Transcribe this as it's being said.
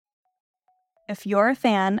If you're a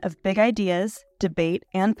fan of big ideas, debate,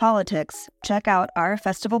 and politics, check out our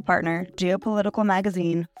festival partner, geopolitical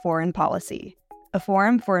magazine, Foreign Policy. A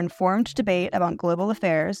forum for informed debate about global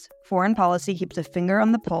affairs, Foreign Policy keeps a finger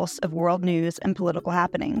on the pulse of world news and political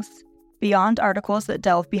happenings. Beyond articles that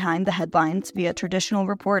delve behind the headlines via traditional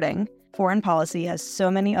reporting, Foreign Policy has so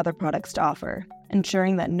many other products to offer,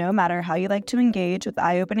 ensuring that no matter how you like to engage with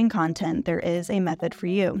eye-opening content, there is a method for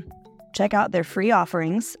you. Check out their free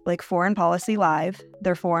offerings like Foreign Policy Live,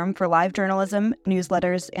 their forum for live journalism,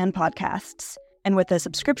 newsletters, and podcasts. And with a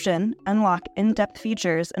subscription, unlock in-depth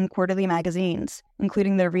features and quarterly magazines,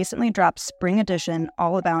 including their recently dropped spring edition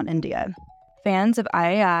all about India. Fans of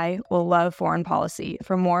IAI will love Foreign Policy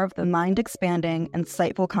for more of the mind-expanding,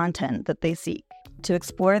 insightful content that they seek. To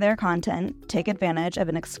explore their content, take advantage of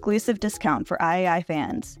an exclusive discount for IAI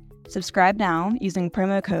fans. Subscribe now using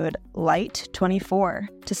promo code LIGHT24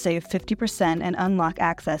 to save 50% and unlock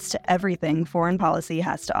access to everything Foreign Policy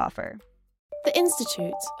has to offer. The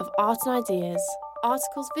Institute of Art and Ideas,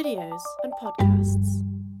 articles, videos, and podcasts.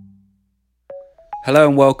 Hello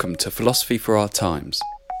and welcome to Philosophy for Our Times,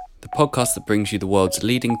 the podcast that brings you the world's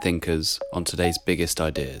leading thinkers on today's biggest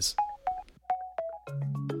ideas.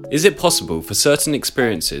 Is it possible for certain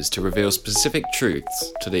experiences to reveal specific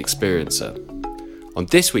truths to the experiencer? On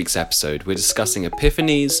this week's episode, we're discussing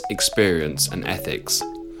epiphanies, experience, and ethics.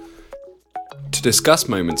 To discuss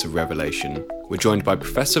moments of revelation, we're joined by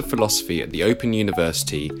Professor of Philosophy at the Open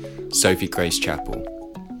University, Sophie Grace Chappell.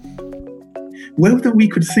 Whether we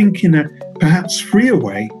could think in a perhaps freer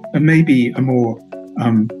way, and maybe a more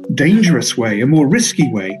dangerous way, a more risky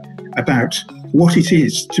way, about what it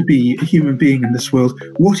is to be a human being in this world,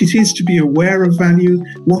 what it is to be aware of value,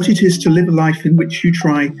 what it is to live a life in which you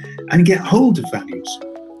try and get hold of values.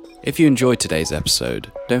 If you enjoyed today's episode,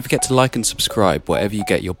 don't forget to like and subscribe wherever you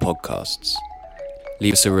get your podcasts.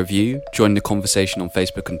 Leave us a review, join the conversation on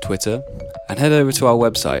Facebook and Twitter, and head over to our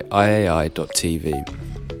website, iai.tv.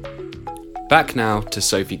 Back now to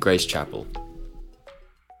Sophie Grace Chappell.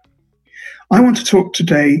 I want to talk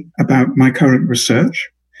today about my current research,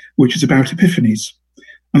 which is about epiphanies.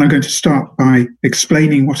 And I'm going to start by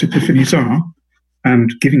explaining what epiphanies are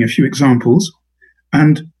and giving a few examples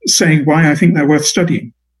and saying why I think they're worth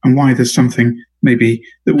studying and why there's something maybe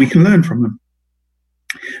that we can learn from them.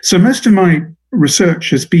 So most of my research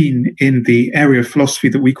has been in the area of philosophy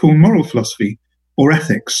that we call moral philosophy or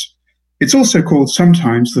ethics. It's also called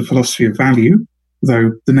sometimes the philosophy of value,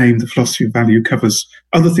 though the name the philosophy of value covers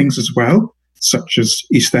other things as well, such as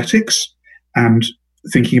aesthetics and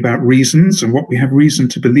thinking about reasons and what we have reason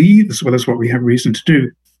to believe as well as what we have reason to do.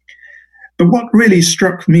 But what really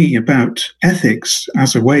struck me about ethics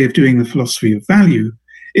as a way of doing the philosophy of value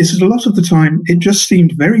is that a lot of the time it just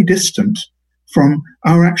seemed very distant from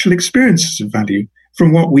our actual experiences of value,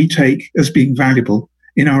 from what we take as being valuable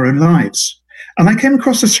in our own lives. And I came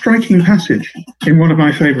across a striking passage in one of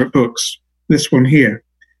my favourite books, this one here,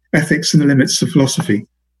 Ethics and the Limits of Philosophy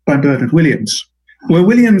by Bernard Williams, where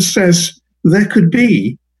Williams says there could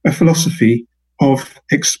be a philosophy of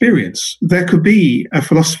experience. There could be a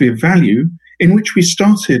philosophy of value in which we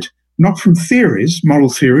started not from theories, moral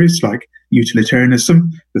theories like utilitarianism,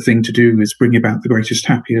 the thing to do is bring about the greatest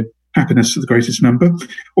happiness of the greatest number,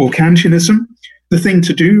 or Kantianism, the thing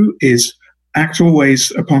to do is act always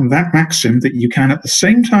upon that maxim that you can at the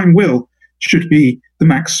same time will should be the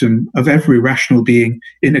maxim of every rational being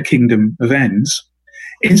in a kingdom of ends.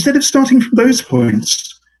 Instead of starting from those points,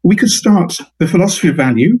 we could start the philosophy of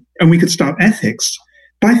value and we could start ethics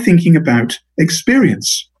by thinking about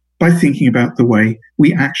experience, by thinking about the way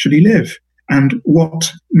we actually live and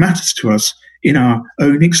what matters to us in our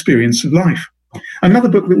own experience of life. Another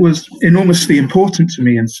book that was enormously important to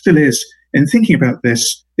me and still is in thinking about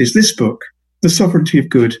this is this book, The Sovereignty of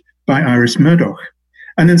Good by Iris Murdoch.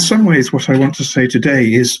 And in some ways what I want to say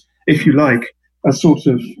today is, if you like, a sort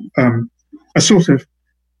of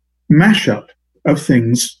mashup of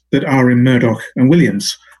things that are in Murdoch and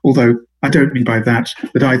Williams, although I don't mean by that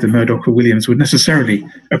either Murdoch or Williams would necessarily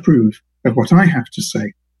approve of what I have to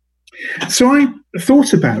say. So I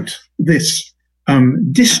thought about this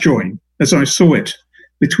disjoin, as I saw it,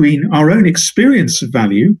 between our own experience of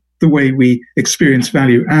value, the way we experience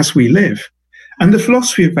value as we live, and the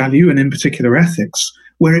philosophy of value, and in particular ethics,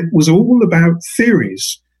 where it was all about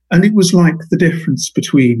theories, and it was like the difference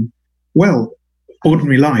between, well,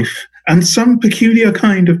 ordinary life and some peculiar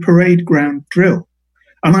kind of parade ground drill.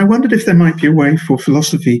 And I wondered if there might be a way for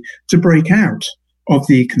philosophy to break out of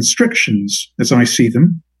the constrictions, as I see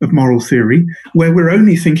them, of moral theory, where we're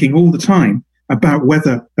only thinking all the time about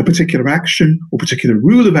whether a particular action or particular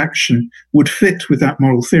rule of action would fit with that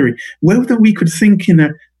moral theory, whether we could think in a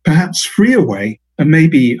perhaps freer way, and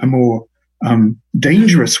maybe a more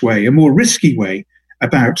dangerous way, a more risky way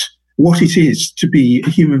about what it is to be a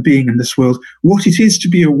human being in this world, what it is to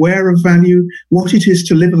be aware of value, what it is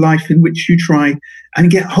to live a life in which you try and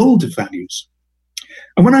get hold of values.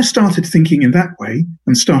 And when I started thinking in that way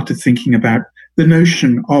and started thinking about the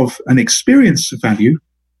notion of an experience of value,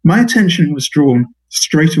 my attention was drawn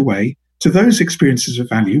straight away to those experiences of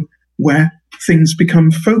value where things become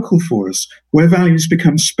focal for us, where values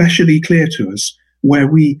become specially clear to us, where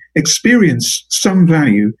we experience some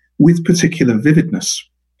value with particular vividness.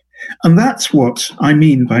 And that's what I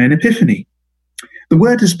mean by an epiphany. The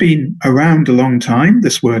word has been around a long time,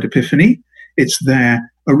 this word epiphany. It's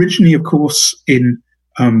there originally, of course, in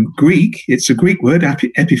Greek. It's a Greek word,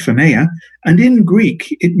 epiphaneia, and in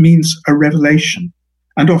Greek it means a revelation,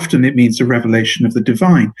 and often it means a revelation of the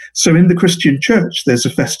divine. So in the Christian church, there's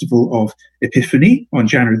a festival of Epiphany on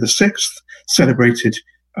January the 6th, celebrated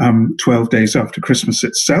 12 days after Christmas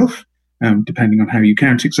itself, depending on how you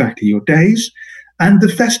count exactly your days. And the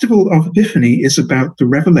festival of Epiphany is about the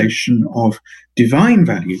revelation of divine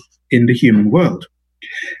value in the human world.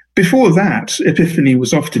 Before that, Epiphany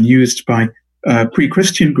was often used by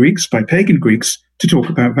pre-Christian Greeks, by pagan Greeks, to talk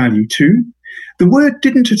about value too. The word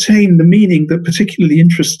didn't attain the meaning that particularly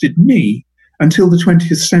interested me until the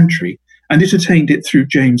 20th century, and it attained it through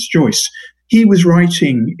James Joyce. He was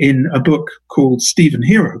writing in a book called Stephen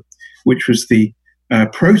Hero, which was the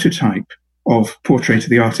prototype of Portrait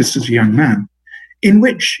of the Artist as a Young Man, in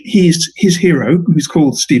which his hero, who's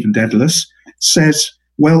called Stephen Dedalus, says,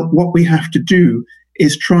 well, what we have to do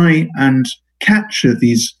is try and capture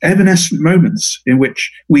these evanescent moments in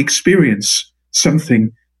which we experience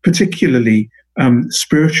something particularly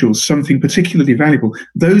spiritual, something particularly valuable.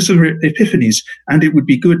 Those are epiphanies, and it would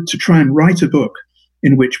be good to try and write a book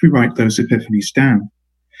in which we write those epiphanies down.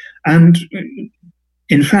 And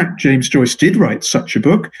in fact, James Joyce did write such a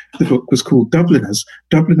book. The book was called Dubliners.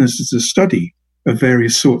 Dubliners is a study of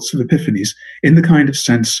various sorts of epiphanies in the kind of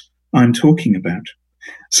sense I'm talking about.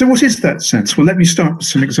 So what is that sense? Well, let me start with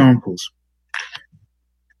some examples.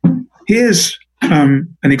 Here's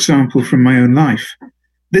an example from my own life.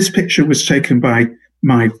 This picture was taken by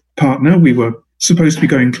my partner. We were supposed to be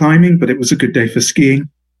going climbing, but it was a good day for skiing,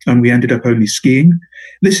 and we ended up only skiing.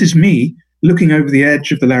 This is me looking over the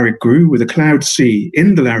edge of the Larrig Gru with a cloud sea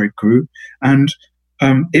in the Larrig Gru, and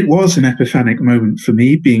it was an epiphanic moment for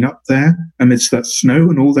me, being up there amidst that snow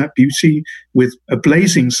and all that beauty, with a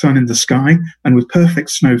blazing sun in the sky and with perfect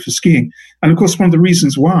snow for skiing. And of course, one of the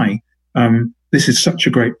reasons why this is such a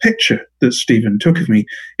great picture that Stephen took of me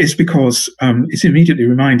is because it immediately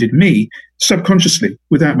reminded me, subconsciously,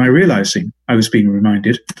 without my realizing I was being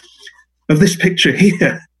reminded, of this picture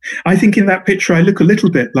here. I think in that picture I look a little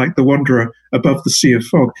bit like the wanderer above the sea of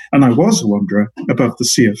fog, and I was a wanderer above the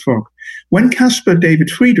sea of fog. When Caspar David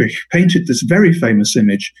Friedrich painted this very famous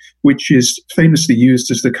image, which is famously used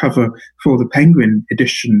as the cover for the Penguin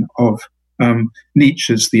edition of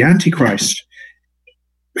Nietzsche's The Antichrist,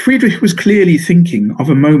 Friedrich was clearly thinking of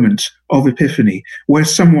a moment of epiphany where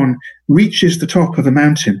someone reaches the top of a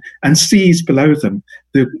mountain and sees below them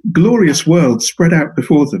the glorious world spread out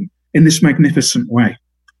before them in this magnificent way.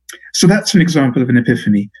 So that's an example of an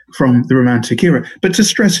epiphany from the Romantic era. But to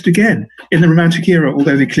stress it again, in the Romantic era,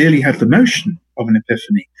 although they clearly had the notion of an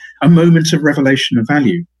epiphany, a moment of revelation of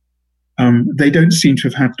value, they don't seem to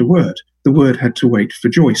have had the word. The word had to wait for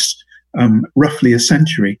Joyce, roughly a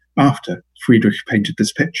century after Friedrich painted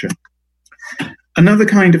this picture. Another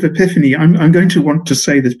kind of epiphany, I'm going to want to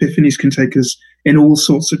say that epiphanies can take us in all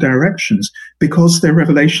sorts of directions because they're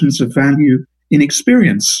revelations of value in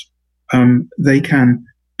experience. They can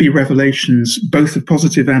be revelations both of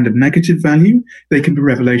positive and of negative value. They can be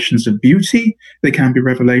revelations of beauty. They can be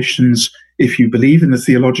revelations, if you believe in the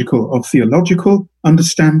theological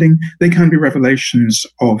understanding. They can be revelations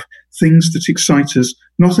of things that excite us,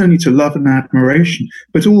 not only to love and admiration,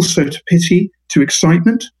 but also to pity, to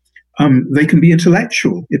excitement. They can be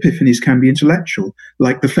intellectual. Epiphanies can be intellectual,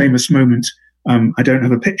 like the famous moment, I don't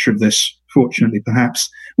have a picture of this, fortunately, perhaps,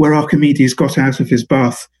 where Archimedes got out of his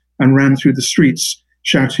bath and ran through the streets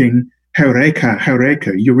shouting, "Heureka,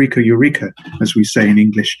 Heureka, Eureka, Eureka," as we say in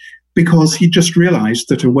English, because he just realized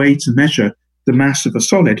that a way to measure the mass of a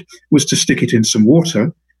solid was to stick it in some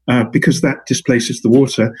water, because that displaces the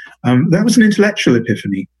water. That was an intellectual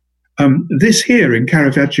epiphany. This here in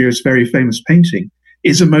Caravaggio's very famous painting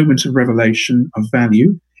is a moment of revelation of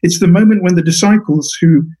value. It's the moment when the disciples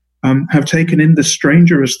who have taken in the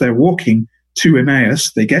stranger as they're walking to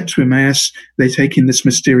Emmaus, they get to Emmaus, they take in this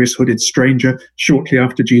mysterious hooded stranger shortly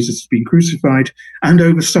after Jesus has been crucified, and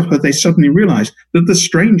over supper they suddenly realize that the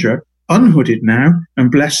stranger unhooded now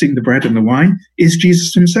and blessing the bread and the wine is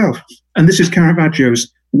Jesus himself. And this is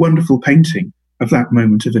Caravaggio's wonderful painting of that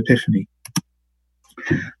moment of epiphany.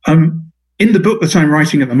 In the book that I'm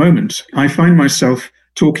writing at the moment, I find myself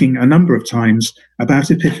talking a number of times about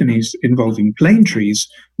epiphanies involving plane trees.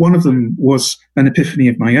 One of them was an epiphany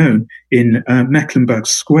of my own in Mecklenburgh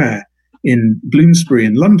Square in Bloomsbury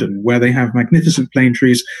in London, where they have magnificent plane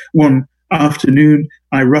trees. One afternoon,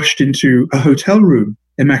 I rushed into a hotel room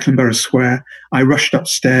in Mecklenburgh Square. I rushed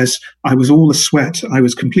upstairs. I was all a sweat. I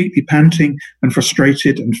was completely panting and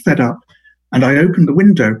frustrated and fed up. And I opened the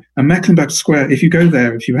window, and Mecklenburgh Square, if you go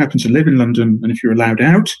there, if you happen to live in London and if you're allowed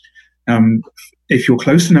out, if you're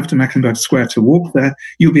close enough to Mecklenburgh Square to walk there,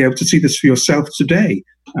 you'll be able to see this for yourself today.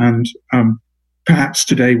 And perhaps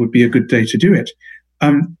today would be a good day to do it.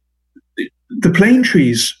 The plane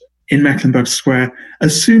trees in Mecklenburgh Square,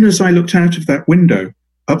 as soon as I looked out of that window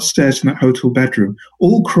upstairs in that hotel bedroom,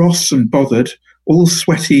 all cross and bothered, all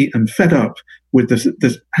sweaty and fed up with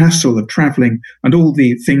the hassle of traveling and all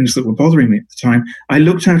the things that were bothering me at the time, I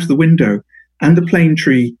looked out of the window, and the plane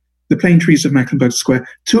trees of Mecklenburgh Square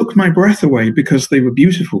took my breath away because they were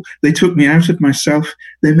beautiful. They took me out of myself.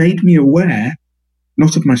 They made me aware,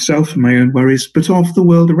 not of myself and my own worries, but of the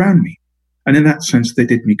world around me. And in that sense, they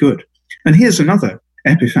did me good. And here's another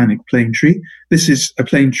epiphanic plane tree. This is a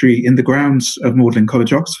plane tree in the grounds of Magdalen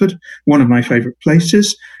College, Oxford, one of my favourite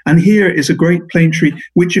places. And here is a great plane tree,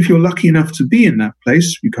 which if you're lucky enough to be in that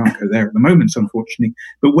place, you can't go there at the moment, unfortunately,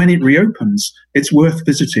 but when it reopens, it's worth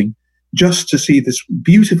visiting just to see this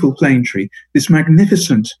beautiful plane tree, this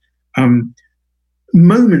magnificent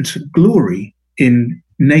moment of glory in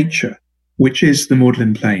nature, which is the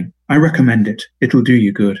Magdalen Plain. I recommend it. It'll do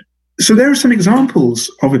you good. So there are some examples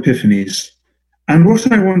of epiphanies. And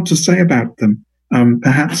what I want to say about them,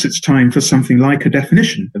 perhaps it's time for something like a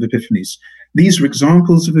definition of epiphanies. These are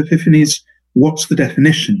examples of epiphanies. What's the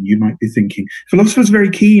definition, you might be thinking? Philosophers are very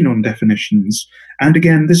keen on definitions. And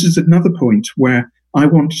again, this is another point where I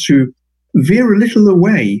want to veer a little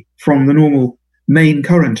away from the normal main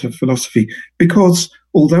current of philosophy, because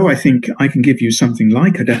although I think I can give you something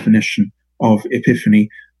like a definition of epiphany,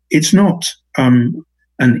 it's not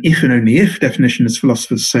an if and only if definition, as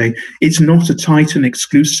philosophers say. It's not a tight and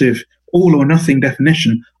exclusive all or nothing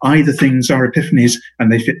definition. Either things are epiphanies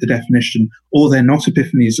and they fit the definition, or they're not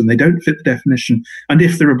epiphanies and they don't fit the definition. And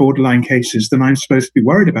if there are borderline cases, then I'm supposed to be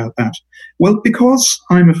worried about that. Well, because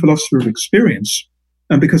I'm a philosopher of experience,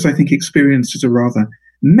 and because I think experience is a rather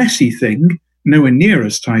messy thing, nowhere near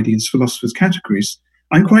as tidy as philosophers' categories,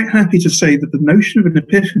 I'm quite happy to say that the notion of an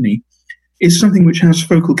epiphany is something which has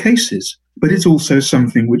focal cases, but it's also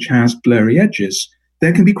something which has blurry edges.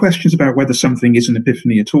 There can be questions about whether something is an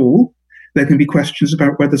epiphany at all. There can be questions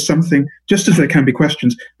about whether something, just as there can be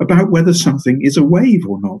questions about whether something is a wave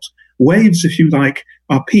or not. Waves, if you like,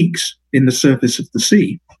 are peaks in the surface of the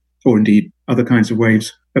sea, or indeed other kinds of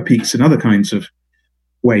waves are peaks in other kinds of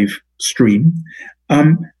wave stream.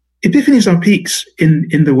 Epiphanies are peaks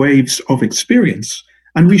in the waves of experience,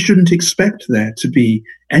 and we shouldn't expect there to be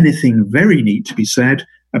anything very neat to be said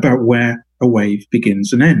about where a wave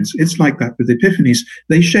begins and ends. It's like that with epiphanies.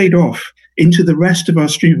 They shade off into the rest of our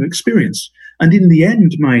stream of experience. And in the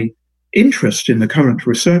end, my interest in the current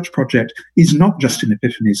research project is not just in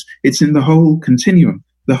epiphanies, it's in the whole continuum,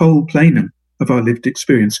 the whole plenum of our lived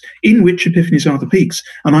experience, in which epiphanies are the peaks.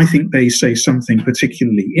 And I think they say something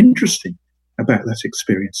particularly interesting about that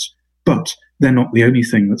experience, but they're not the only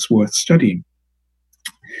thing that's worth studying.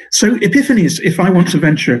 So epiphanies, if I want to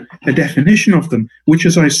venture a definition of them, which,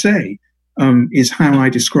 as I say, is how I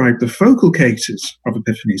describe the focal cases of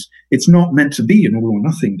epiphanies. It's not meant to be an all or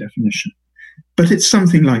nothing definition, but it's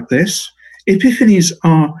something like this. Epiphanies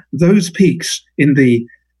are those peaks in the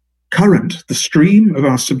current, the stream of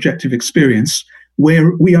our subjective experience,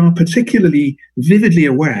 where we are particularly vividly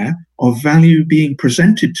aware of value being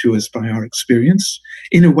presented to us by our experience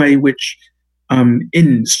in a way which,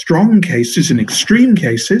 in strong cases, in extreme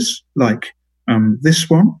cases, like this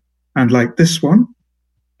one, and like this one,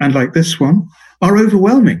 and like this one, are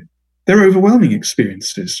overwhelming. They're overwhelming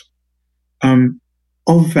experiences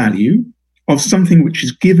of value, of something which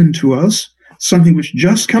is given to us, something which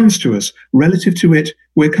just comes to us. Relative to it,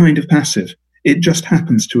 we're kind of passive. It just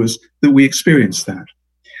happens to us that we experience that.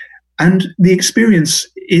 And the experience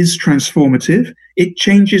is transformative. It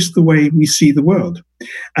changes the way we see the world.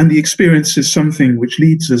 And the experience is something which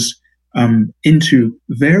leads us into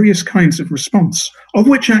various kinds of response, of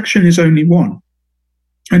which action is only one.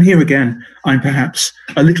 And here again, I'm perhaps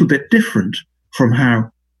a little bit different from how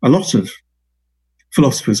a lot of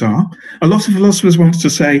philosophers are. A lot of philosophers want to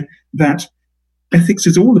say that ethics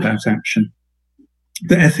is all about action.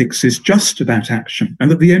 that ethics is just about action and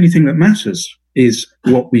that the only thing that matters is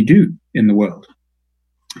what we do in the world.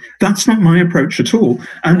 That's not my approach at all.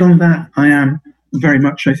 And on that, I am very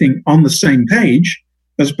much, I think, on the same page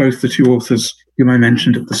as both the two authors whom I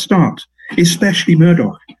mentioned at the start, especially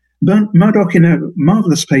Murdoch. Murdoch, in a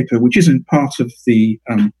marvelous paper, which isn't part of the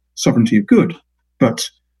Sovereignty of Good, but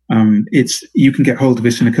you can get hold of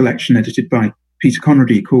it in a collection edited by Peter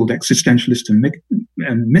Conrady called Existentialists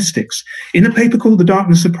and Mystics. In a paper called The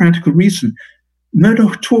Darkness of Practical Reason,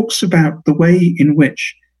 Murdoch talks about the way in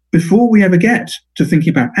which, before we ever get to thinking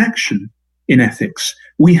about action in ethics,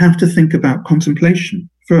 we have to think about contemplation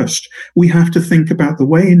first. We have to think about the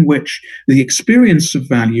way in which the experience of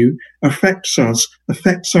value affects us,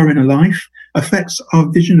 affects our inner life, affects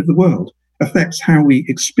our vision of the world, affects how we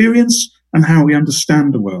experience and how we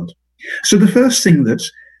understand the world. So the first thing that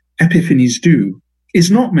epiphanies do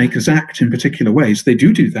is not make us act in particular ways. They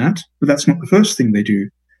do that, but that's not the first thing they do.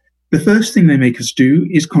 The first thing they make us do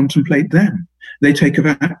is contemplate them. They take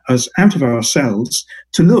us out of ourselves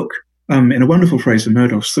to look, in a wonderful phrase of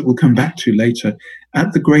Murdoch's that we'll come back to later,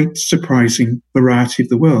 at the great surprising variety of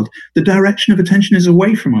the world. The direction of attention is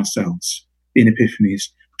away from ourselves in epiphanies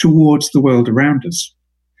towards the world around us.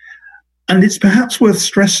 And it's perhaps worth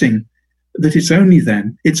stressing that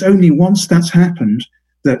it's only once that's happened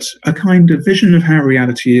that a kind of vision of how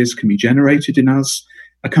reality is can be generated in us,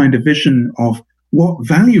 a kind of vision of what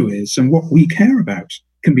value is and what we care about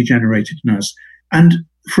can be generated in us. And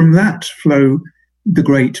from that flow the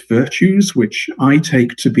great virtues, which I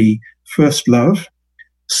take to be first love,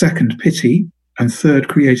 second pity, and third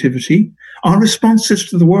creativity. Our responses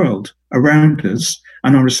to the world around us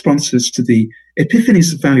and our responses to the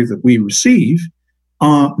epiphanies of value that we receive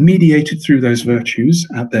are mediated through those virtues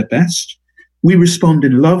at their best. We respond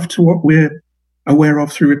in love to what we're aware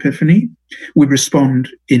of through epiphany. We respond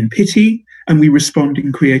in pity, and we respond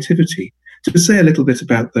in creativity. To say a little bit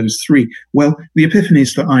about those three, well, the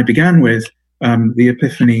epiphanies that I began with, the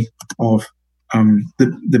epiphany of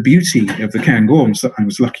the beauty of the Cairngorms that I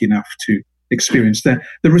was lucky enough to experience there,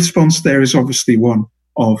 the response there is obviously one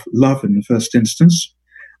of love in the first instance.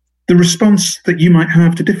 The response that you might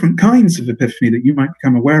have to different kinds of epiphany that you might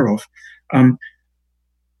become aware of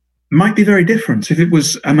might be very different if it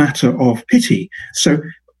was a matter of pity. So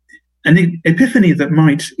an epiphany that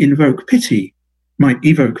might evoke pity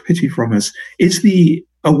from us is the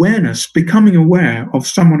awareness, becoming aware of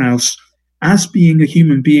someone else as being a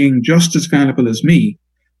human being just as valuable as me,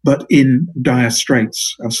 but in dire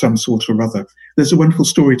straits of some sort or other. There's a wonderful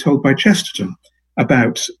story told by Chesterton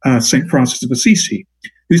about St. Francis of Assisi,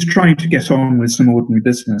 who's trying to get on with some ordinary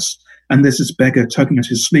business, and there's this beggar tugging at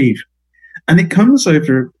his sleeve. And it comes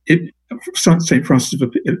over St. Francis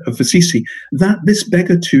of Assisi that this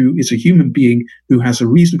beggar too is a human being who has a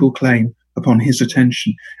reasonable claim upon his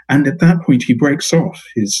attention. And at that point, he breaks off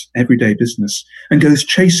his everyday business and goes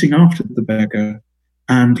chasing after the beggar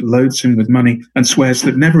and loads him with money and swears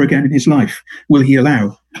that never again in his life will he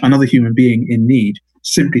allow another human being in need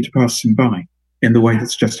simply to pass him by in the way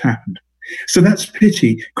that's just happened. So that's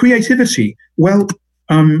pity. Creativity. Well,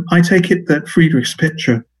 I take it that Friedrich's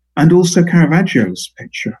picture and also Caravaggio's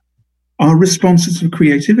picture are responses of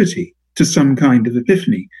creativity to some kind of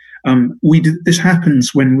epiphany. This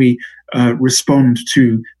happens when we respond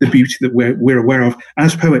to the beauty that we're aware of,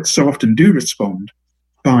 as poets so often do respond,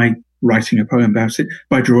 by writing a poem about it,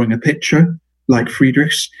 by drawing a picture like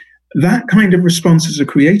Friedrich's. That kind of response is a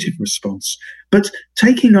creative response. But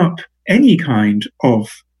taking up any kind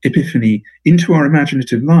of epiphany into our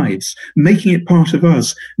imaginative lives, making it part of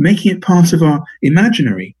us, making it part of our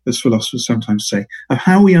imaginary, as philosophers sometimes say, of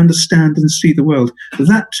how we understand and see the world,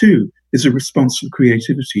 that too is a response of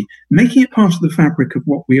creativity. Making it part of the fabric of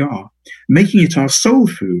what we are, making it our soul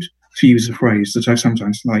food, to use a phrase that I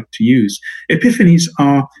sometimes like to use. Epiphanies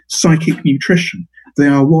are psychic nutrition. They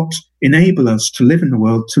are what enable us to live in the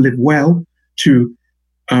world, to live well, to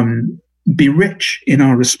be rich in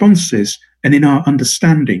our responses and in our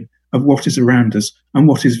understanding of what is around us and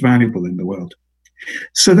what is valuable in the world.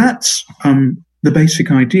 So that's the basic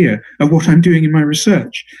idea of what I'm doing in my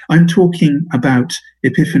research. I'm talking about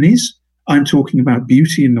epiphanies. I'm talking about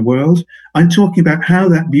beauty in the world. I'm talking about how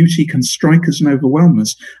that beauty can strike us and overwhelm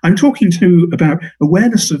us. I'm talking too about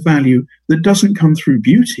awareness of value that doesn't come through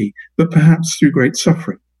beauty, but perhaps through great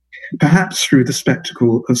suffering, perhaps through the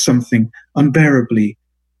spectacle of something unbearably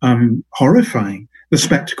horrifying, the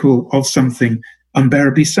spectacle of something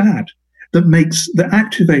unbearably sad, that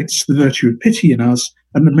activates the virtue of pity in us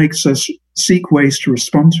and that makes us seek ways to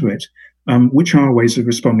respond to it, which are ways of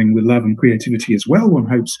responding with love and creativity as well, one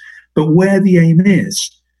hopes, but where the aim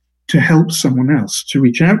is to help someone else, to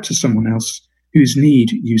reach out to someone else whose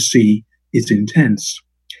need you see is intense.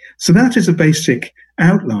 So that is a basic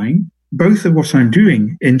outline, both of what I'm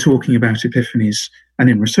doing in talking about epiphanies and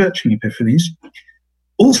in researching epiphanies,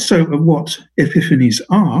 also of what epiphanies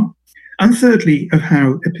are, and thirdly, of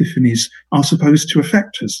how epiphanies are supposed to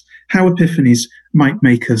affect us, how epiphanies might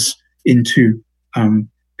make us into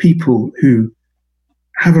people who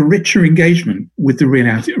have a richer engagement with the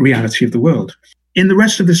reality of the world. In the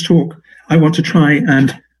rest of this talk, I want to try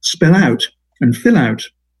and spell out and fill out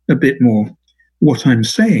a bit more what I'm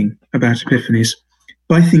saying about epiphanies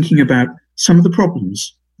by thinking about some of the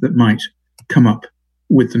problems that might come up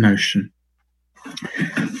with the notion.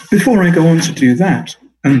 Before I go on to do that,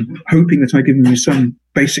 and hoping that I've given you some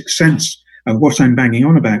basic sense of what I'm banging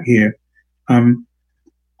on about here,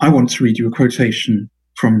 I want to read you a quotation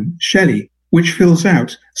from Shelley, which fills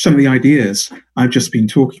out some of the ideas I've just been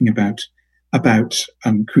talking about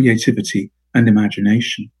creativity and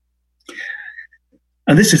imagination.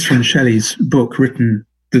 And this is from Shelley's book written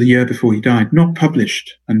the year before he died, not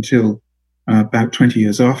published until about 20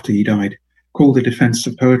 years after he died, called The Defense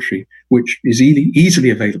of Poetry, which is easily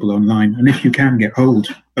available online. And if you can get hold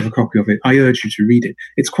of a copy of it, I urge you to read it.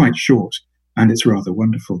 It's quite short and it's rather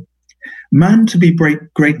wonderful. Man, to be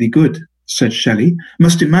greatly good, said Shelley,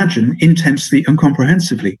 must imagine intensely and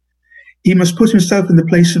comprehensively. He must put himself in the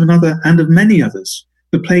place of another and of many others.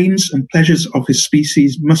 The pains and pleasures of his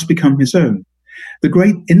species must become his own. The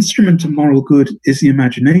great instrument of moral good is the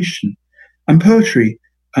imagination, and poetry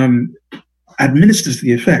administers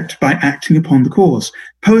the effect by acting upon the cause.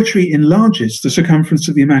 Poetry enlarges the circumference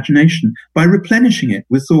of the imagination by replenishing it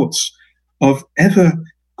with thoughts of ever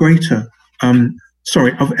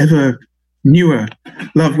newer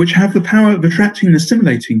love, which have the power of attracting and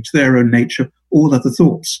assimilating to their own nature all other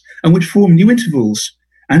thoughts, and which form new intervals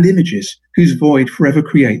and images whose void forever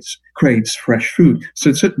craves fresh food.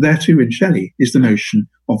 So there too in Shelley is the notion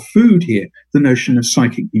of food here, the notion of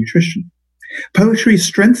psychic nutrition. Poetry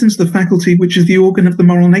strengthens the faculty which is the organ of the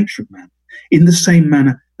moral nature of man, in the same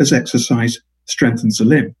manner as exercise strengthens a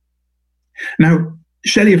limb. Now,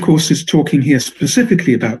 Shelley, of course, is talking here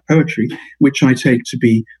specifically about poetry, which I take to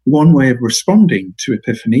be one way of responding to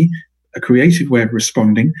epiphany, a creative way of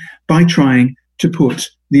responding, by trying to put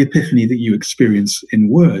the epiphany that you experience in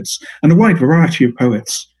words. And a wide variety of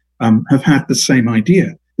poets have had the same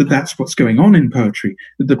idea, that that's what's going on in poetry,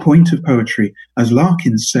 that the point of poetry, as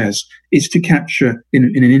Larkin says, is to capture, in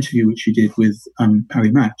an interview which he did with Pally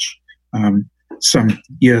Match some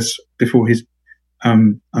years before his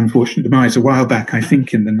unfortunate demise, a while back, I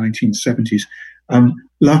think in the 1970s,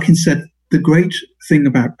 Larkin said, the great thing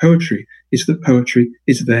about poetry is that poetry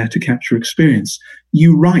is there to capture experience.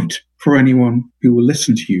 You write for anyone who will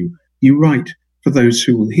listen to you. You write for those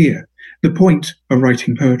who will hear. The point of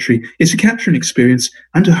writing poetry is to capture an experience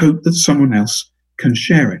and to hope that someone else can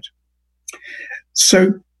share it.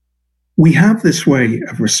 So we have this way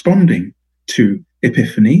of responding to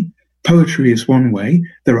epiphany. Poetry is one way.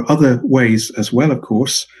 There are other ways as well, of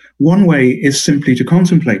course. One way is simply to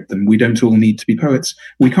contemplate them. We don't all need to be poets.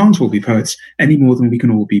 We can't all be poets any more than we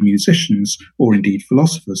can all be musicians or indeed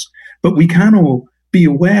philosophers. But we can all be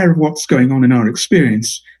aware of what's going on in our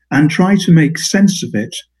experience and try to make sense of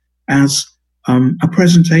it as a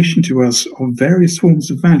presentation to us of various forms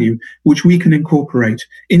of value which we can incorporate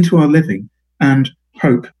into our living and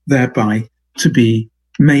hope thereby to be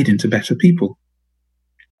made into better people.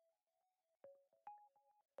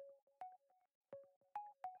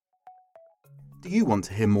 Do you want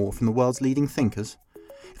to hear more from the world's leading thinkers?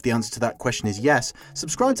 If the answer to that question is yes,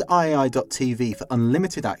 subscribe to iai.tv for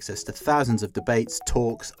unlimited access to thousands of debates,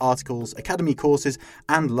 talks, articles, academy courses,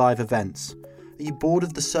 and live events. Are you bored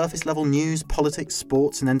of the surface level news, politics,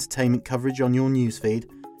 sports and entertainment coverage on your newsfeed?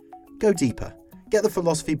 Go deeper, get the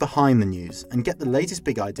philosophy behind the news, and get the latest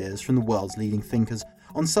big ideas from the world's leading thinkers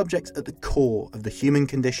on subjects at the core of the human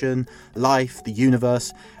condition, life, the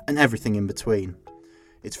universe, and everything in between.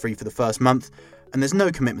 It's free for the first month, and there's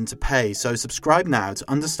no commitment to pay, so subscribe now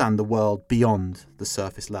to understand the world beyond the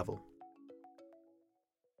surface level.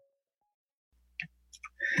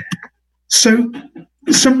 So,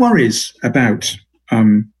 some worries about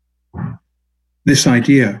this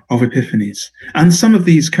idea of epiphanies, and some of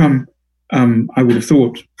these come, I would have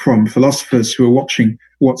thought, from philosophers who are watching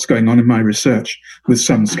what's going on in my research with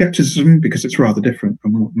some skepticism, because it's rather different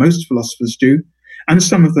from what most philosophers do, and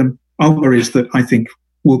some of them are worries that I think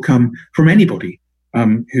will come from anybody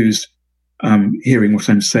who's hearing what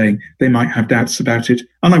I'm saying. They might have doubts about it,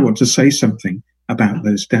 and I want to say something about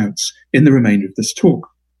those doubts in the remainder of this talk.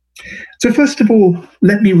 So first of all,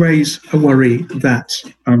 let me raise a worry that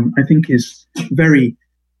I think is very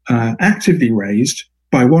actively raised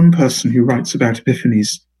by one person who writes about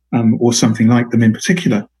epiphanies, or something like them in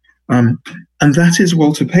particular, and that is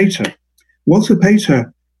Walter Pater. Walter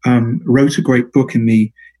Pater wrote a great book in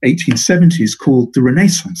the 1870s called The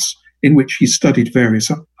Renaissance, in which he studied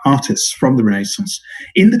various artists from the Renaissance.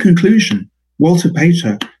 In the conclusion, Walter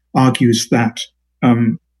Pater argues that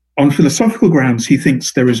on philosophical grounds, he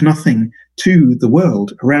thinks there is nothing to the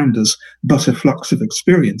world around us but a flux of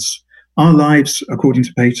experience. Our lives, according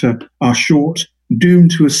to Pater, are short,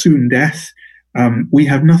 doomed to a soon death. We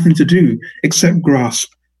have nothing to do except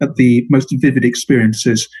grasp at the most vivid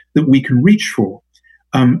experiences that we can reach for.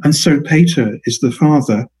 And so Pater is the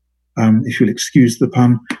father, if you'll excuse the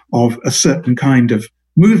pun, of a certain kind of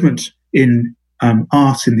movement in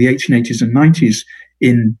art in the 1880s and 90s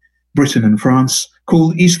in Britain and France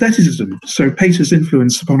called aestheticism. So Pater's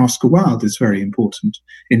influence upon Oscar Wilde is very important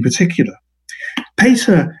in particular.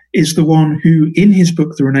 Pater is the one who, in his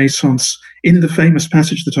book, The Renaissance, in the famous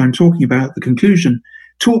passage that I'm talking about, the conclusion,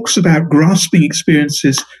 talks about grasping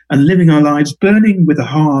experiences and living our lives burning with a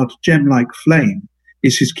hard, gem-like flame,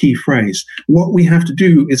 is his key phrase. What we have to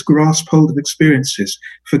do is grasp hold of experiences,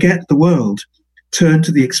 forget the world, turn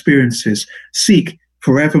to the experiences, seek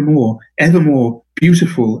for ever more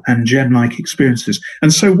beautiful and gem-like experiences.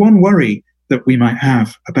 And so one worry that we might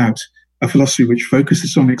have about a philosophy which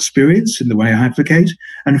focuses on experience in the way I advocate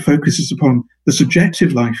and focuses upon the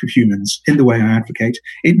subjective life of humans in the way I advocate,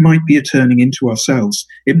 it might be a turning into ourselves.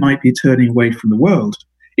 It might be a turning away from the world.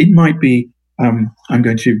 It might be, I'm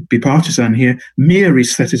going to be partisan here, mere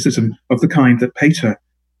aestheticism of the kind that Pater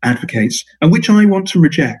advocates and which I want to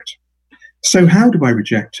reject. So how do I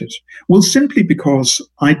reject it? Well, simply because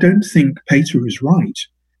I don't think Pater is right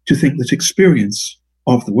to think that experience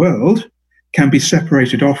of the world can be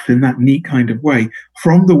separated off in that neat kind of way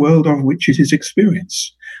from the world of which it is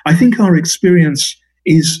experience. I think our experience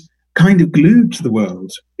is kind of glued to the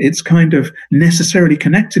world. It's kind of necessarily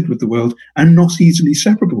connected with the world and not easily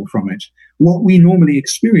separable from it. What we normally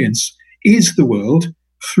experience is the world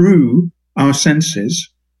through our senses.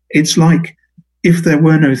 It's like if there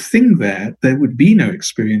were no thing there, there would be no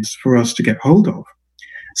experience for us to get hold of.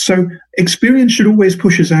 So experience should always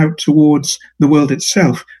push us out towards the world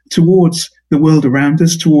itself, towards the world around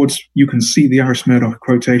us, towards, you can see the Iris Murdoch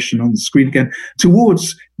quotation on the screen again,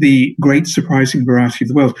 towards the great surprising variety of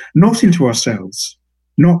the world, not into ourselves,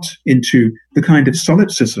 not into the kind of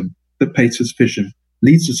solipsism that Pater's vision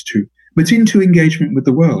leads us to, but into engagement with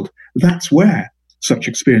the world. That's where such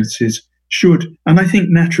experiences should, and I think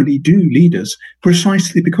naturally do, lead us,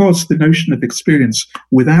 precisely because the notion of experience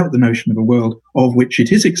without the notion of a world of which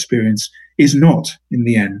it is experience is not, in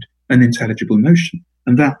the end, an intelligible notion.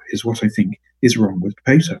 And that is what I think is wrong with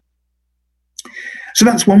Pater. So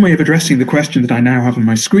that's one way of addressing the question that I now have on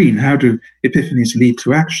my screen. How do epiphanies lead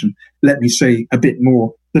to action? Let me say a bit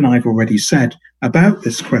more than I've already said about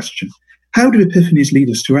this question. How do epiphanies lead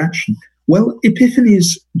us to action? Well,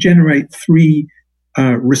 epiphanies generate three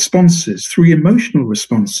responses, three emotional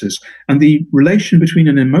responses. And the relation between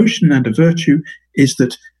an emotion and a virtue is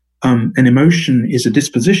that an emotion is a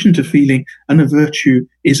disposition to feeling and a virtue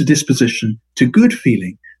is a disposition to good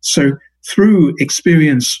feeling. So through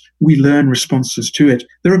experience, we learn responses to it.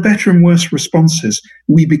 There are better and worse responses.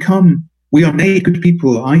 We are made good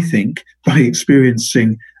people, I think, by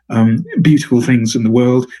experiencing beautiful things in the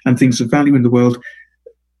world and things of value in the world.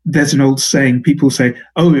 There's an old saying, people say,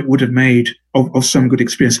 oh, it would have made of some good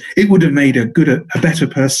experience. It would have made a better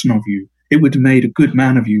person of you. It would have made a good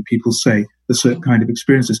man of you, people say, the certain kind of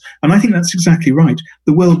experiences. And I think that's exactly right.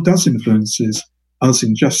 The world does influence us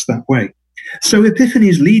in just that way. So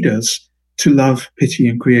epiphanies lead us to love, pity,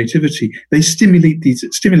 and creativity. They stimulate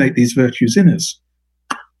these virtues in us.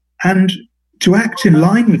 And to act in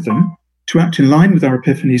line with them, to act in line with our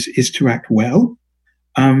epiphanies is to act well.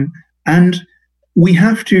 And we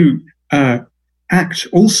have to act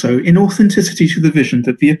also in authenticity to the vision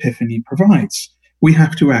that the epiphany provides. We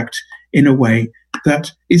have to act in a way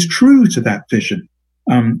that is true to that vision,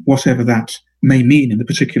 whatever that may mean in the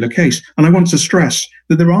particular case. And I want to stress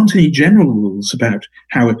that there aren't any general rules about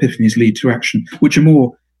how epiphanies lead to action, which are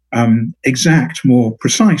more exact, more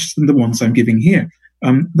precise than the ones I'm giving here.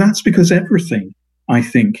 That's because everything, I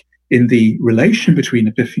think, in the relation between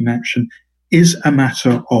epiphany and action is a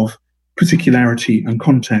matter of particularity and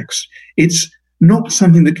context. It's not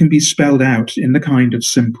something that can be spelled out in the kind of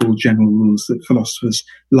simple general rules that philosophers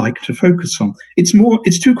like to focus on.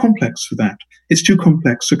 It's too complex for that. It's too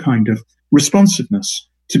complex a kind of responsiveness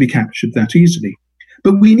to be captured that easily.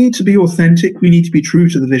 But we need to be authentic. We need to be true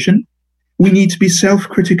to the vision. We need to be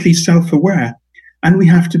self-critically self-aware. And we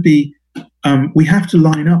have to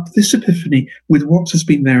line up this epiphany with what has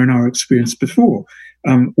been there in our experience before.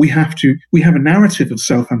 we have a narrative of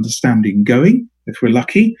self-understanding going, if we're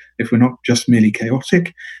lucky, if we're not just merely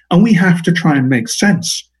chaotic, and we have to try and make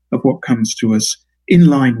sense of what comes to us in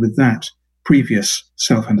line with that previous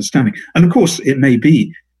self-understanding. And of course, it may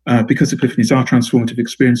be, because epiphanies are transformative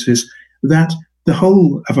experiences, that the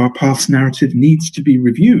whole of our past narrative needs to be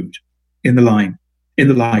reviewed in the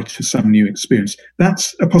light of some new experience.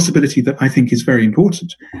 That's a possibility that I think is very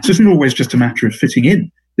important. So it's not always just a matter of fitting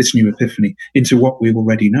in this new epiphany into what we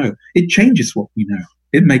already know. It changes what we know.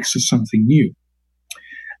 It makes us something new.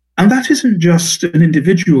 And that isn't just an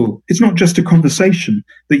individual, it's not just a conversation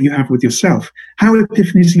that you have with yourself. How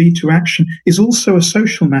epiphanies lead to action is also a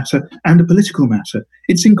social matter and a political matter.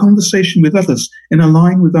 It's in conversation with others, in a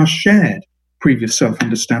line with our shared previous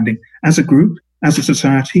self-understanding as a group, as a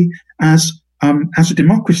society, as a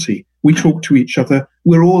democracy. We talk to each other,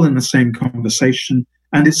 we're all in the same conversation,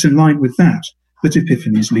 and it's in line with that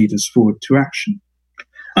epiphanies lead us forward to action.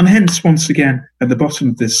 And hence, once again, at the bottom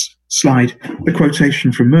of this slide, the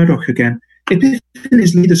quotation from Murdoch again,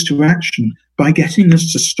 epiphanies lead us to action by getting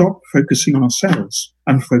us to stop focusing on ourselves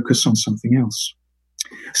and focus on something else.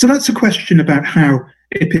 So that's a question about how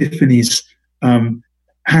epiphanies,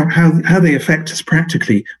 how they affect us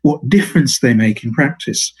practically, what difference they make in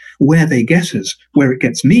practice, where they get us, where it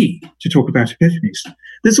gets me to talk about epiphanies.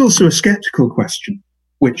 There's also a skeptical question,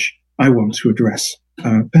 which I want to address,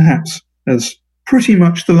 perhaps as pretty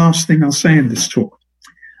much the last thing I'll say in this talk.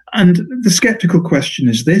 And the skeptical question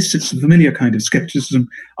is this, it's a familiar kind of skepticism.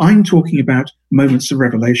 I'm talking about moments of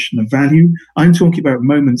revelation of value. I'm talking about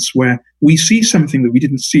moments where we see something that we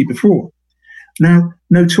didn't see before. Now,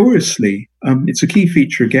 notoriously, it's a key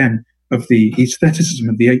feature again of the aestheticism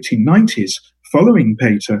of the 1890s, following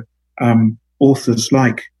Pater, authors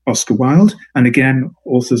like Oscar Wilde, and again,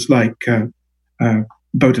 authors like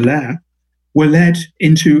Baudelaire, were led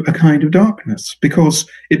into a kind of darkness because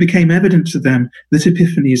it became evident to them that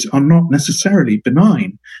epiphanies are not necessarily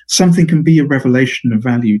benign. Something can be a revelation of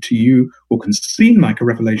value to you, or can seem like a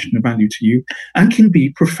revelation of value to you, and can be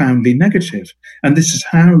profoundly negative. And this is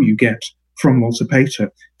how you get from Walter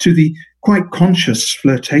Pater to the quite conscious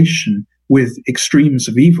flirtation with extremes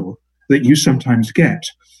of evil that you sometimes get,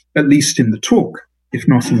 at least in the talk, if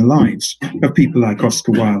not in the lives, of people like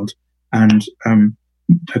Oscar Wilde and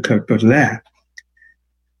Kurt Baudelaire.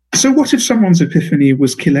 So what if someone's epiphany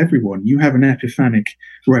was kill everyone? You have an epiphanic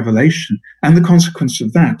revelation, and the consequence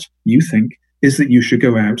of that, you think, is that you should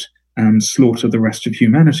go out and slaughter the rest of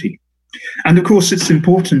humanity. And of course, it's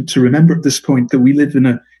important to remember at this point that we live in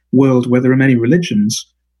a world where there are many religions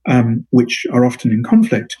which are often in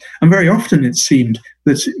conflict. And very often it seemed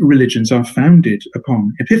that religions are founded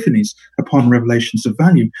upon epiphanies, upon revelations of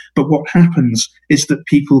value. But what happens is that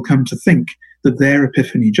people come to think that their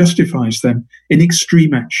epiphany justifies them in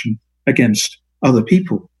extreme action against other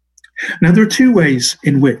people. Now, there are two ways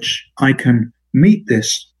in which I can meet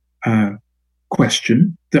this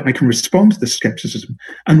question, that I can respond to the skepticism.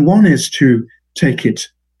 And one is to take it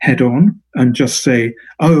head on and just say,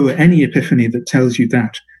 oh, any epiphany that tells you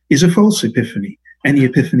that is a false epiphany. Any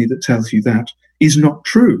epiphany that tells you that is not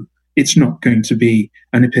true. It's not going to be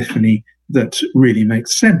an epiphany that really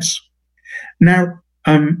makes sense. Now,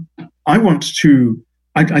 I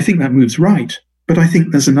think that move's right, but I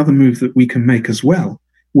think there's another move that we can make as well,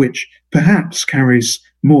 which perhaps carries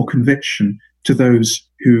more conviction to those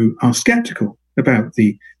who are skeptical about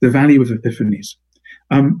the value of epiphanies.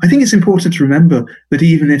 I think it's important to remember that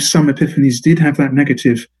even if some epiphanies did have that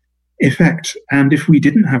negative effect, and if we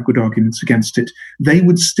didn't have good arguments against it, there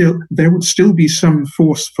would still be some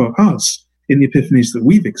force for us in the epiphanies that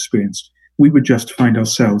we've experienced. We would just find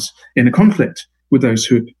ourselves in a conflict with those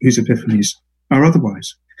whose epiphanies are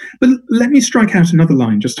otherwise. But let me strike out another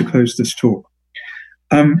line just to close this talk.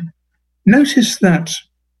 Notice that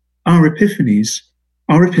our epiphanies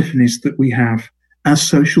are epiphanies that we have as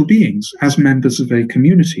social beings, as members of a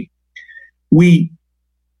community. We,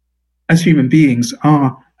 as human beings,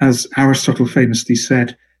 are, as Aristotle famously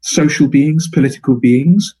said, social beings, political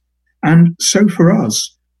beings. And so for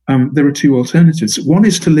us, there are two alternatives. One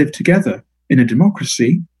is to live together in a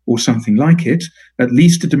democracy, or something like it, at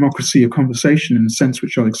least a democracy of conversation in a sense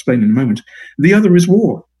which I'll explain in a moment. The other is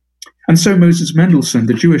war. And so Moses Mendelssohn,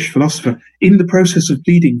 the Jewish philosopher, in the process of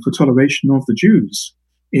pleading for toleration of the Jews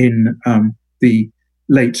in the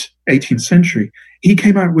late 18th century, he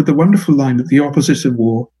came out with the wonderful line that the opposite of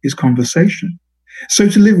war is conversation. So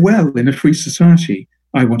to live well in a free society,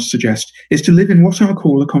 I want to suggest, is to live in what I'll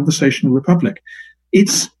call a conversational republic.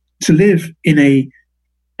 It's to live in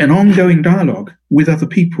an ongoing dialogue with other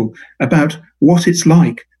people about what it's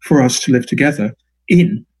like for us to live together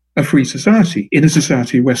in a free society, in a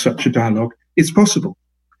society where such a dialogue it's possible.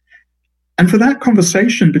 And for that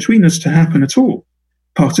conversation between us to happen at all,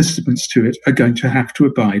 participants to it are going to have to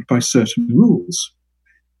abide by certain rules.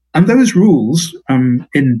 And those rules,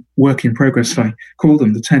 in Work in Progress, I call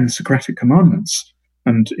them the 10 Socratic Commandments.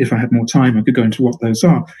 And if I had more time, I could go into what those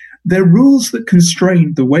are. They're rules that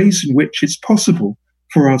constrain the ways in which it's possible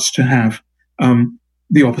for us to have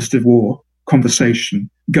the opposite of war conversation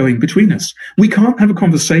going between us. We can't have a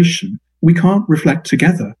conversation. We can't reflect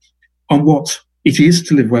together on what it is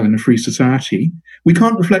to live well in a free society. We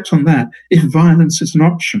can't reflect on that if violence is an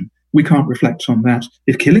option. We can't reflect on that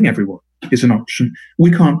if killing everyone is an option.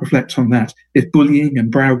 We can't reflect on that if bullying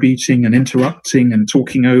and browbeating and interrupting and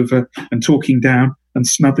talking over and talking down and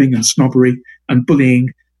snubbing and snobbery and bullying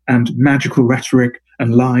and magical rhetoric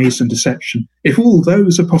and lies and deception. If all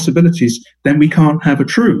those are possibilities, then we can't have a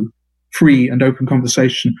true, free and open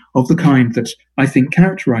conversation of the kind that I think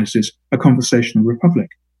characterizes a conversational republic.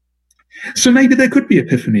 So maybe there could be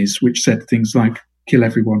epiphanies which said things like, kill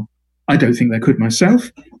everyone. I don't think there could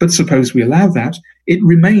myself, but suppose we allow that, it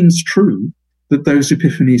remains true that those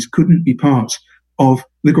epiphanies couldn't be part of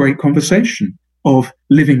the great conversation of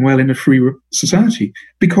living well in a free society,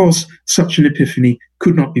 because such an epiphany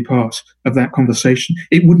could not be part of that conversation.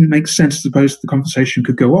 It wouldn't make sense to suppose the conversation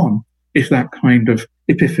could go on if that kind of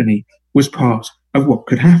epiphany was part of what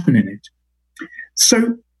could happen in it.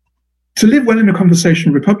 So to live well in a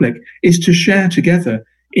conversational republic is to share together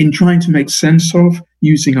in trying to make sense of,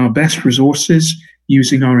 using our best resources,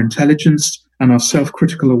 using our intelligence and our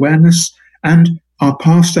self-critical awareness and our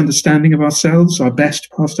past understanding of ourselves, our best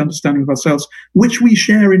past understanding of ourselves, which we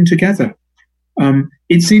share in together.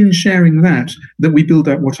 It's in sharing that we build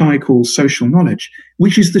up what I call social knowledge,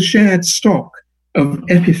 which is the shared stock of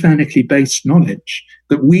epiphanically based knowledge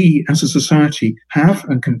that we as a society have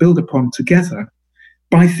and can build upon together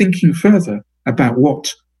by thinking further about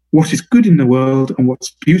what is good in the world and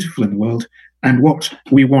what's beautiful in the world and what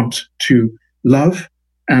we want to love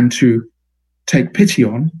and to take pity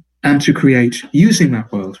on and to create using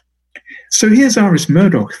that world. So here's Iris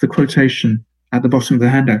Murdoch, the quotation at the bottom of the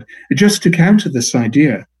handout, just to counter this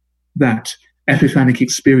idea that epiphanic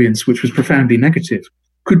experience, which was profoundly negative,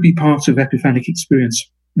 could be part of epiphanic experience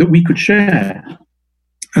that we could share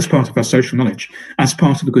as part of our social knowledge, as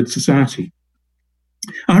part of a good society.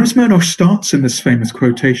 Iris Murdoch starts in this famous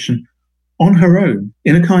quotation on her own,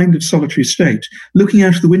 in a kind of solitary state, looking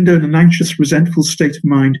out of the window in an anxious, resentful state of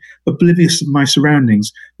mind, oblivious of my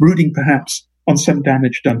surroundings, brooding perhaps on some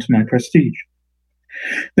damage done to my prestige.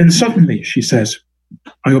 Then suddenly, she says,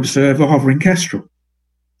 I observe a hovering kestrel.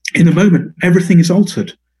 In a moment, everything is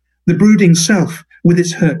altered. The brooding self, with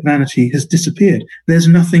its hurt vanity, has disappeared. There's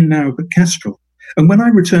nothing now but kestrel. And when I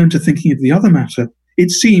return to thinking of the other matter, it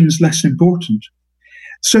seems less important.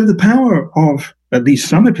 So the power of at least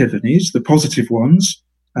some epiphanies, the positive ones,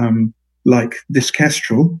 like this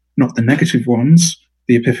kestrel, not the negative ones,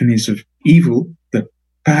 the epiphanies of evil that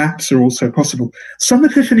perhaps are also possible. Some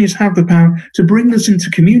epiphanies have the power to bring us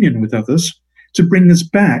into communion with others, to bring us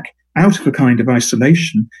back out of a kind of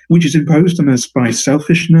isolation, which is imposed on us by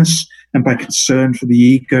selfishness and by concern for the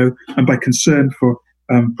ego and by concern for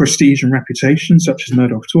prestige and reputation, such as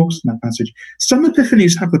Murdoch talks in that passage. Some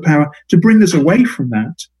epiphanies have the power to bring us away from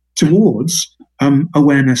that towards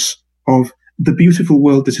awareness of the beautiful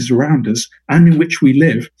world that is around us and in which we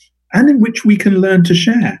live and in which we can learn to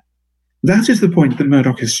share. That is the point that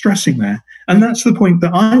Murdoch is stressing there. And that's the point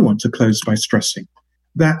that I want to close by stressing,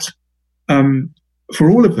 that for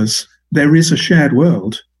all of us, there is a shared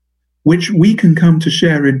world which we can come to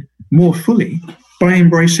share in more fully by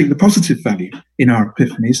embracing the positive value in our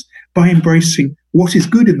epiphanies, by embracing what is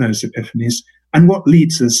good in those epiphanies and what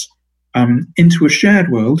leads us into a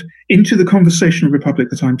shared world, into the conversational republic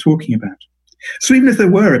that I'm talking about. So even if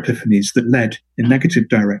there were epiphanies that led in negative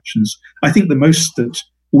directions, I think the most that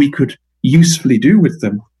we could usefully do with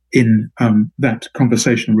them in that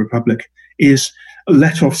conversational republic is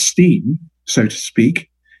let off steam, so to speak,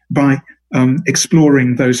 by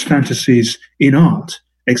exploring those fantasies in art,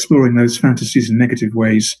 exploring those fantasies in negative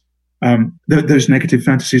ways, those negative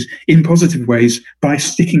fantasies in positive ways by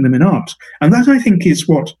sticking them in art. And that, I think, is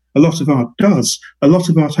what a lot of art does. A lot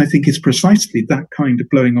of art, I think, is precisely that kind of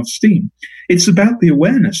blowing off steam. It's about the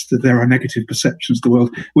awareness that there are negative perceptions of the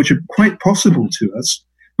world which are quite possible to us,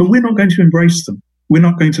 but we're not going to embrace them. We're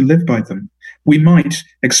not going to live by them. We might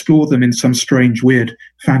explore them in some strange, weird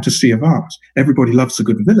fantasy of art. Everybody loves a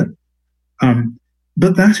good villain.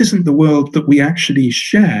 But that isn't the world that we actually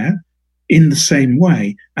share in the same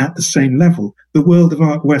way, at the same level. The world of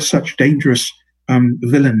art where such dangerous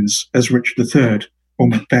villains as Richard III or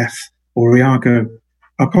Macbeth or Iago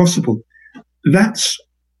are possible. That's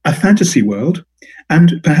a fantasy world,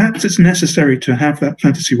 and perhaps it's necessary to have that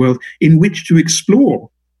fantasy world in which to explore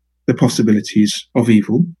the possibilities of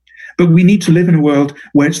evil. But we need to live in a world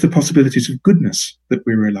where it's the possibilities of goodness that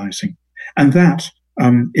we're realizing. And that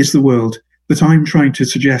is the world that I'm trying to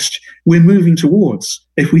suggest we're moving towards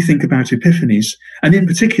if we think about epiphanies, and in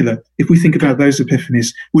particular, if we think about those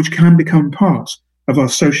epiphanies which can become part of our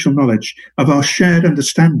social knowledge, of our shared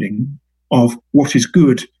understanding of what is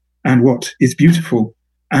good and what is beautiful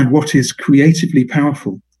and what is creatively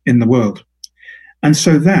powerful in the world. And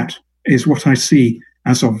so that is what I see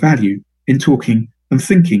as of value in talking and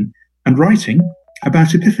thinking and writing about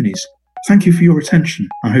epiphanies. Thank you for your attention.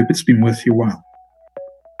 I hope it's been worth your while.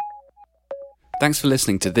 Thanks for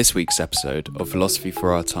listening to this week's episode of Philosophy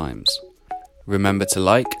for Our Times. Remember to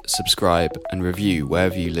like, subscribe, and review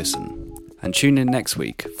wherever you listen. And tune in next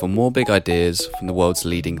week for more big ideas from the world's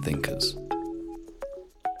leading thinkers.